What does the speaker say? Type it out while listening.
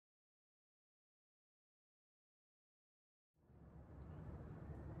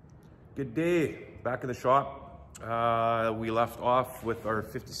Good day, back in the shop. We left off with our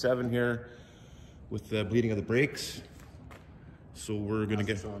 57 here with the bleeding of the brakes. So we're gonna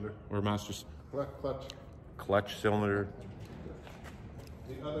get our master's clutch cylinder.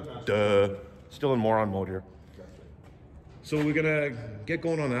 The other master. Duh. Still in moron mode here. So we're gonna get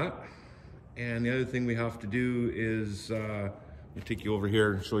going on that. And the other thing we have to do is I'll take you over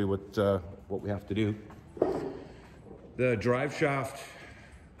here and show you what we have to do. The drive shaft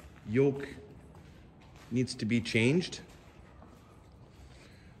yoke needs to be changed.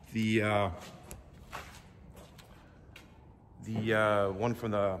 The one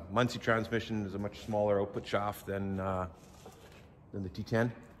from the Muncie transmission is a much smaller output shaft than the T10.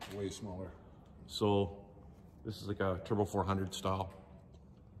 Way smaller. So this is like a Turbo 400 style.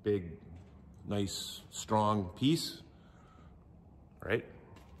 Big, nice, strong piece, right?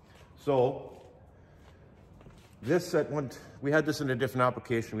 So this we had this in a different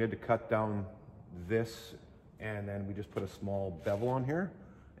application. We had to cut down this and then we just put a small bevel on here,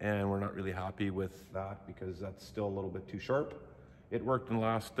 and we're not really happy with that because that's still a little bit too sharp. It worked in the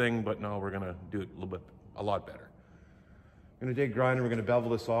last thing, but now we're gonna do it a lot better. I'm gonna take a grinder, we're gonna bevel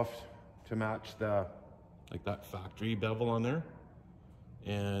this off to match like that factory bevel on there.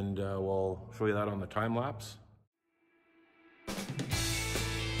 And we'll show you that on the time lapse.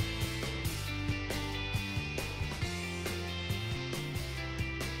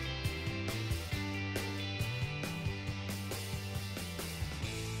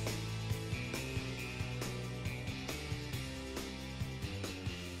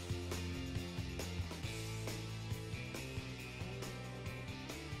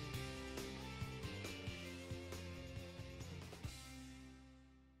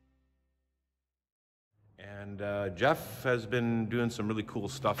 And Jeff has been doing some really cool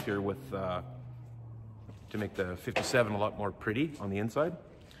stuff here with to make the 57 a lot more pretty on the inside.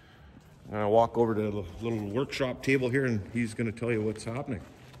 I'm gonna walk over to the little workshop table here and he's gonna tell you what's happening.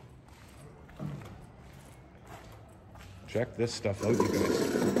 Check this stuff out, you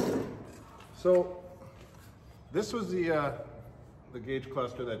guys. So this was the gauge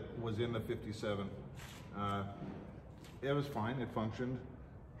cluster that was in the 57. It was fine, it functioned.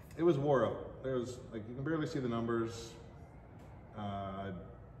 It was wore out. There was, like, you can barely see the numbers.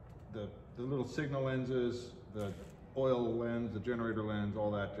 The little signal lenses, the oil lens, the generator lens,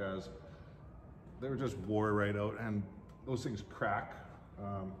 all that jazz. They were just wore right out, and those things crack.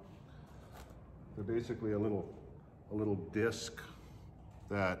 They're basically a little disc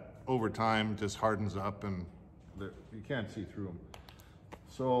that over time just hardens up, and you can't see through them.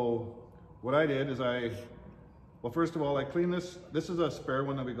 So what I did is well, first of all, I cleaned this. This is a spare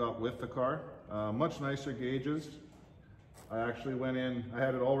one that we got with the car. Much nicer gauges. I actually went in, I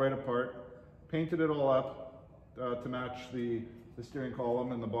had it all right apart, painted it all up to match the steering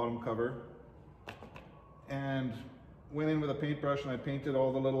column and the bottom cover, and went in with a paintbrush and I painted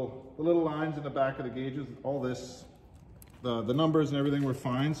all the little lines in the back of the gauges. All this, the numbers and everything were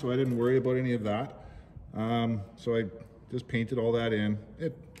fine, so I didn't worry about any of that. So I just painted all that in.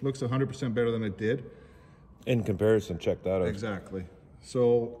 It looks 100% better than it did. In comparison, check that out. Exactly.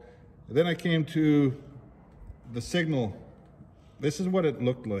 So then I came to the signal. This is what it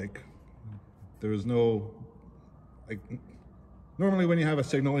looked like. There was no, like, normally when you have a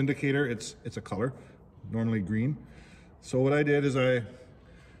signal indicator, it's a color, normally green. So what I did is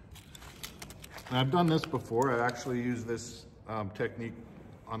I've done this before. I actually used this technique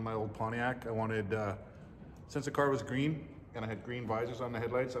on my old Pontiac. I wanted, since the car was green and I had green visors on the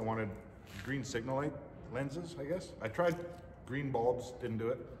headlights, I wanted green signal light lenses, I guess. I tried green bulbs, didn't do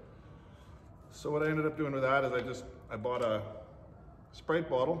it. So what I ended up doing with that is I bought a Sprite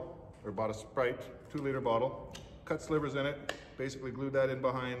bottle, or bought a Sprite 2-liter bottle, cut slivers in it, basically glued that in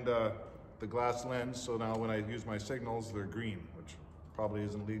behind the glass lens, so now when I use my signals, they're green, which probably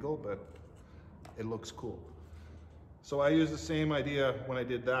isn't legal, but it looks cool. So I used the same idea when I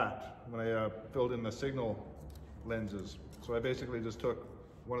did that, when I filled in the signal lenses. So I basically just took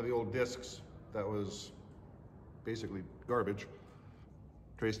one of the old discs that was basically garbage,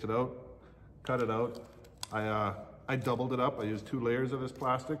 traced it out, cut it out. I doubled it up. I used 2 layers of this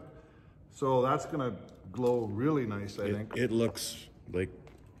plastic. So that's gonna glow really nice, I think. It looks like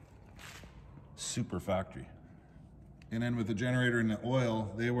super factory. And then with the generator and the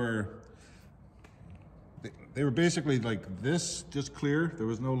oil, they were basically like this, just clear. There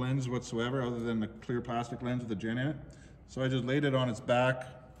was no lens whatsoever other than the clear plastic lens with the gen in it. So I just laid it on its back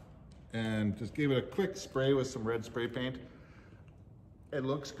and just gave it a quick spray with some red spray paint. It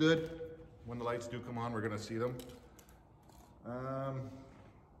looks good. When the lights do come on, we're gonna see them.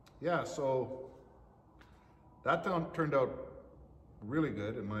 Yeah, so that turned out really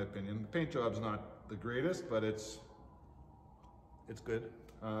good in my opinion. The paint job's not the greatest, but it's good.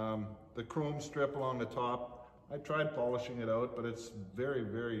 The chrome strip along the top, I tried polishing it out, but it's very,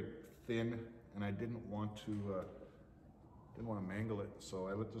 very thin, and I didn't want to mangle it, so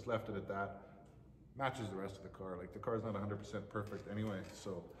I just left it at that. Matches the rest of the car. Like, the car's not 100% perfect anyway,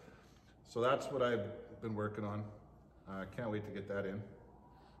 so that's what I've been working on. Can't wait to get that in.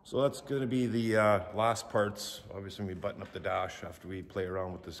 So that's going to be the last parts. Obviously, we button up the dash after we play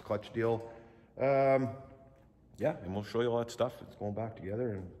around with this clutch deal. Yeah, and we'll show you all that stuff. It's going back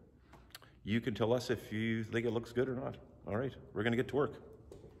together, and you can tell us if you think it looks good or not. All right, we're going to get to work.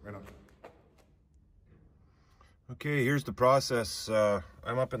 Right on. Okay, here's the process.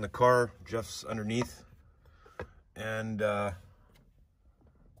 I'm up in the car, Jeff's underneath, and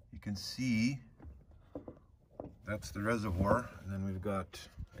you can see that's the reservoir, and then I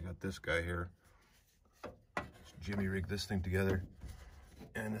got this guy here. Jimmy rigged this thing together,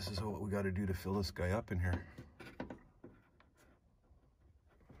 and this is what we got to do to fill this guy up in here.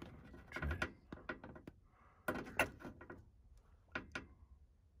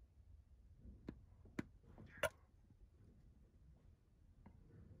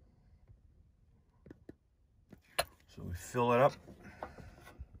 So we fill it up,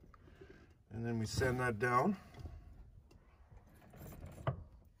 and then we send that down.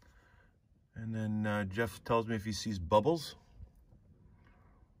 And then Jeff tells me if he sees bubbles.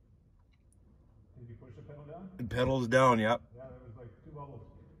 Did you push the pedal down? The pedal's down, yep. Yeah, there was like 2 bubbles.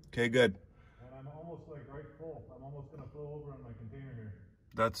 Okay, good. And I'm almost like right full. I'm almost gonna flow over on my container here.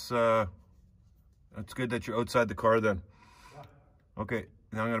 That's good that you're outside the car then. Yeah. Okay,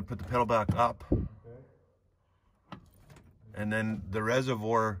 now I'm gonna put the pedal back up. Okay. And then the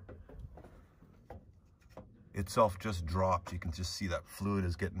reservoir itself just dropped. You can just see that fluid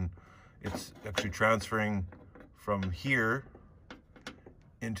is it's actually transferring from here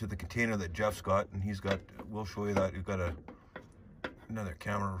into the container that Jeff's got, and we'll show you that. You've got another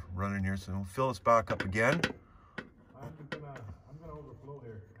camera running here, so we'll fill this back up again. I'm gonna overflow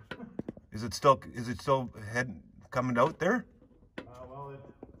here. Is it still coming out there? Well,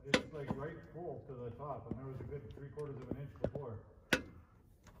 it's like right full to the top, and there was a good 3/4 of an inch before.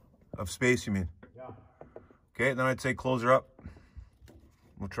 Of space, you mean? Yeah. Okay, then I'd say close her up.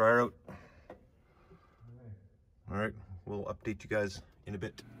 We'll try her out. All right, we'll update you guys in a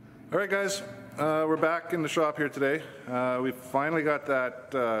bit. All right, guys, we're back in the shop here today. We finally got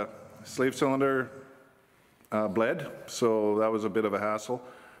that slave cylinder bled, so that was a bit of a hassle.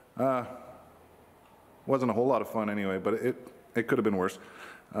 Wasn't a whole lot of fun anyway, but it could have been worse.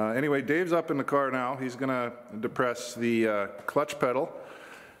 Anyway, Dave's up in the car now. He's gonna depress the clutch pedal,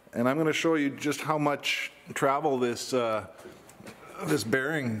 and I'm gonna show you just how much travel this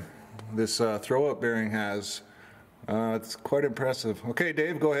bearing, this throw-up bearing has. It's quite impressive. Okay,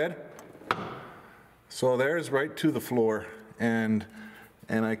 Dave, go ahead. So there's right to the floor, and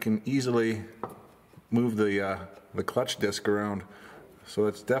I can easily move the clutch disc around. So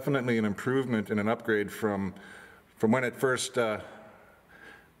it's definitely an improvement and an upgrade from when it first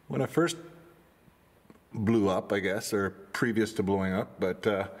blew up, I guess, or previous to blowing up. But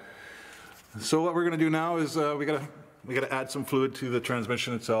so what we're gonna do now is we gotta add some fluid to the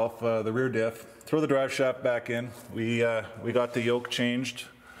transmission itself, the rear diff. Throw the drive shaft back in. We got the yoke changed.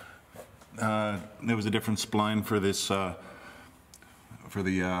 There was a different spline for this for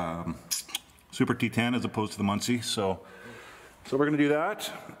the Super T10 as opposed to the Muncie. So we're gonna do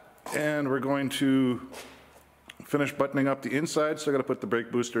that, and we're going to finish buttoning up the inside. So I gotta put the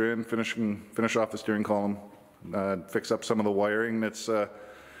brake booster in, finish off the steering column, fix up some of the wiring that's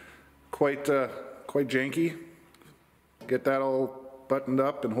quite janky. Get that all buttoned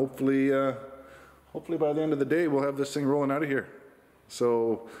up, and hopefully by the end of the day we'll have this thing rolling out of here.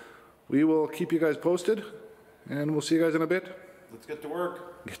 So we will keep you guys posted, and we'll see you guys in a bit. Let's get to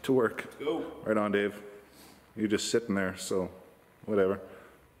work. Get to work. Let's go. Right on, Dave. You're just sitting there, so whatever.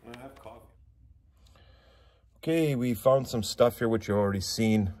 I have coffee. Okay, we found some stuff here which you've already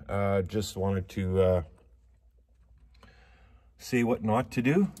seen. Just wanted to say what not to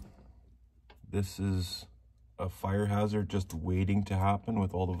do. This is a fire hazard just waiting to happen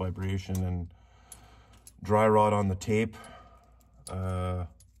with all the vibration and dry rot on the tape.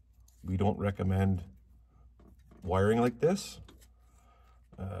 We don't recommend wiring like this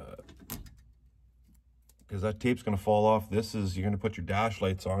because that tape's going to fall off. You're going to put your dash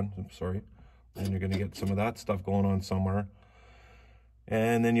lights on, and you're going to get some of that stuff going on somewhere.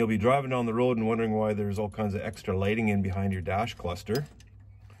 And then you'll be driving down the road and wondering why there's all kinds of extra lighting in behind your dash cluster.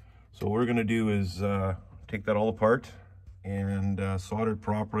 So what we're going to do is take that all apart and solder it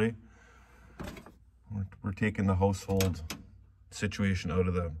properly. We're taking the household situation out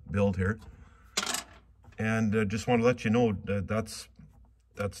of the build here. And just want to let you know that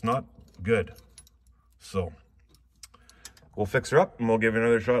that's not good. So we'll fix her up and we'll give her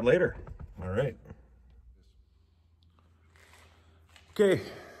another shot later. All right. Okay,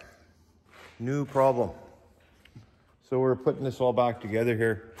 new problem. So we're putting this all back together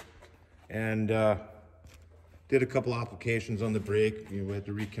here, and did a couple applications on the brake. We had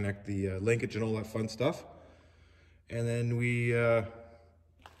to reconnect the linkage and all that fun stuff. And then we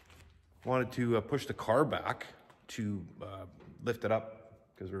wanted to push the car back to lift it up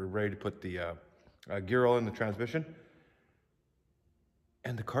because we were ready to put the gear oil in the transmission.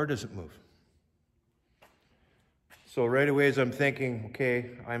 And the car doesn't move. So right away as I'm thinking,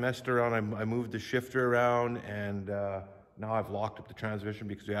 okay, I messed around, I moved the shifter around, and now I've locked up the transmission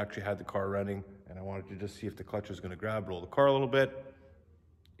because we actually had the car running, and I wanted to just see if the clutch was gonna grab, roll the car a little bit.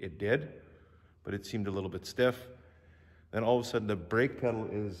 It did, but it seemed a little bit stiff. Then all of a sudden the brake pedal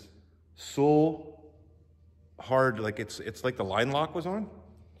is so hard, like it's like the line lock was on.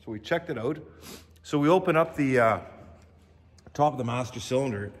 So we checked it out. So we open up the top of the master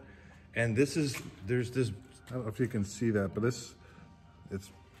cylinder, and there's this, I don't know if you can see that, but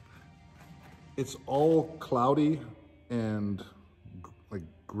it's all cloudy and like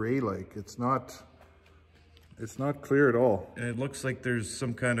gray-like. It's not clear at all. and it looks like there's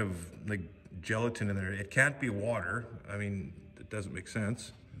some kind of like gelatin in there. It can't be water. I mean, it doesn't make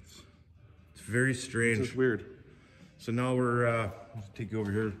sense. It's very strange. It's just weird. So now we're, let's take you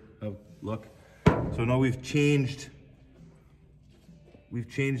over here, have a look. So now we've changed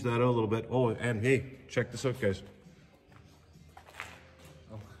that out a little bit. Oh, and hey, check this out, guys.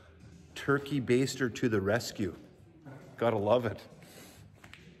 Turkey baster to the rescue. Gotta love it.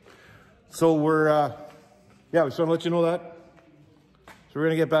 So we're, yeah, we just want to let you know that. So we're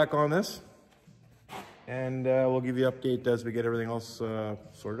gonna get back on this, and we'll give you an update as we get everything else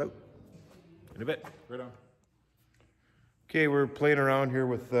sorted out in a bit. Right on. Okay, we're playing around here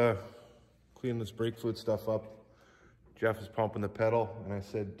with cleaning this brake fluid stuff up. Jeff is pumping the pedal, and I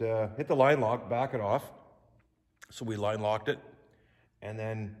said, hit the line lock, back it off. So we line locked it, and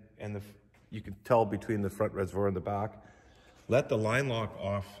then, you can tell between the front reservoir and the back. Let the line lock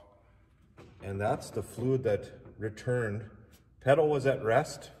off, and that's the fluid that returned. Pedal was at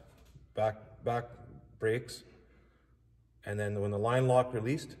rest, back brakes, and then when the line lock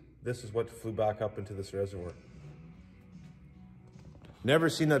released, this is what flew back up into this reservoir. Never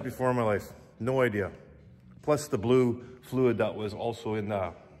seen that before in my life. No idea. Plus the blue fluid that was also in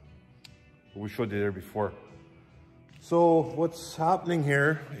the, we showed you there before. So what's happening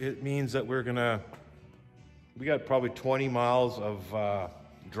here, it means that we got probably 20 miles of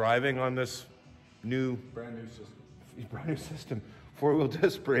driving on this Brand new system. 4-wheel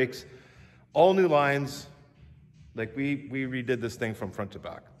disc brakes, all new lines. Like we redid this thing from front to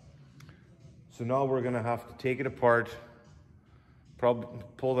back. So now we're gonna have to take it apart, probably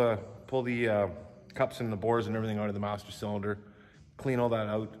pull the cups and the bores and everything out of the master cylinder, clean all that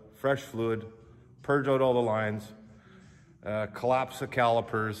out, fresh fluid, purge out all the lines, collapse the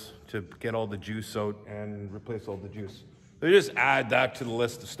calipers to get all the juice out and replace all the juice. They just add that to the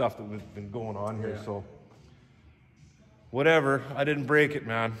list of stuff that we've been going on here. Yeah. So whatever, I didn't break it,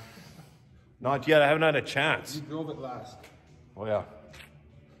 man. Not yet, I haven't had a chance. You drove it last. Oh yeah.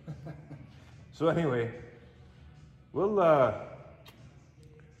 So anyway, we're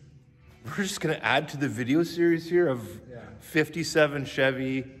just gonna add to the video series here of 57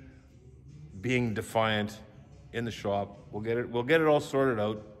 Chevy being defiant in the shop. We'll get it all sorted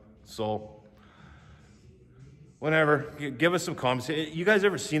out. So whenever, give us some comments. You guys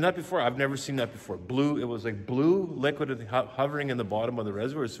ever seen that before? I've never seen that before. Blue, it was like blue liquid hovering in the bottom of the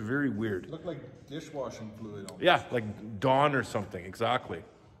reservoir. It's very weird. It looked like dishwashing fluid almost. Yeah, like Dawn or something, exactly.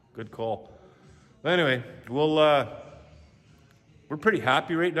 Good call. Anyway, we're pretty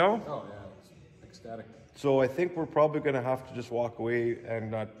happy right now. Oh yeah, it's ecstatic. So I think we're probably gonna have to just walk away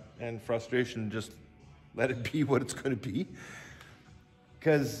and frustration, just let it be what it's gonna be.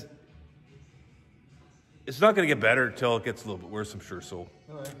 Because it's not gonna get better until it gets a little bit worse, I'm sure. So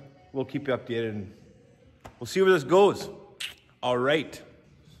we'll keep you updated and we'll see where this goes. All right.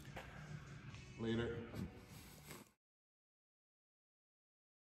 Later.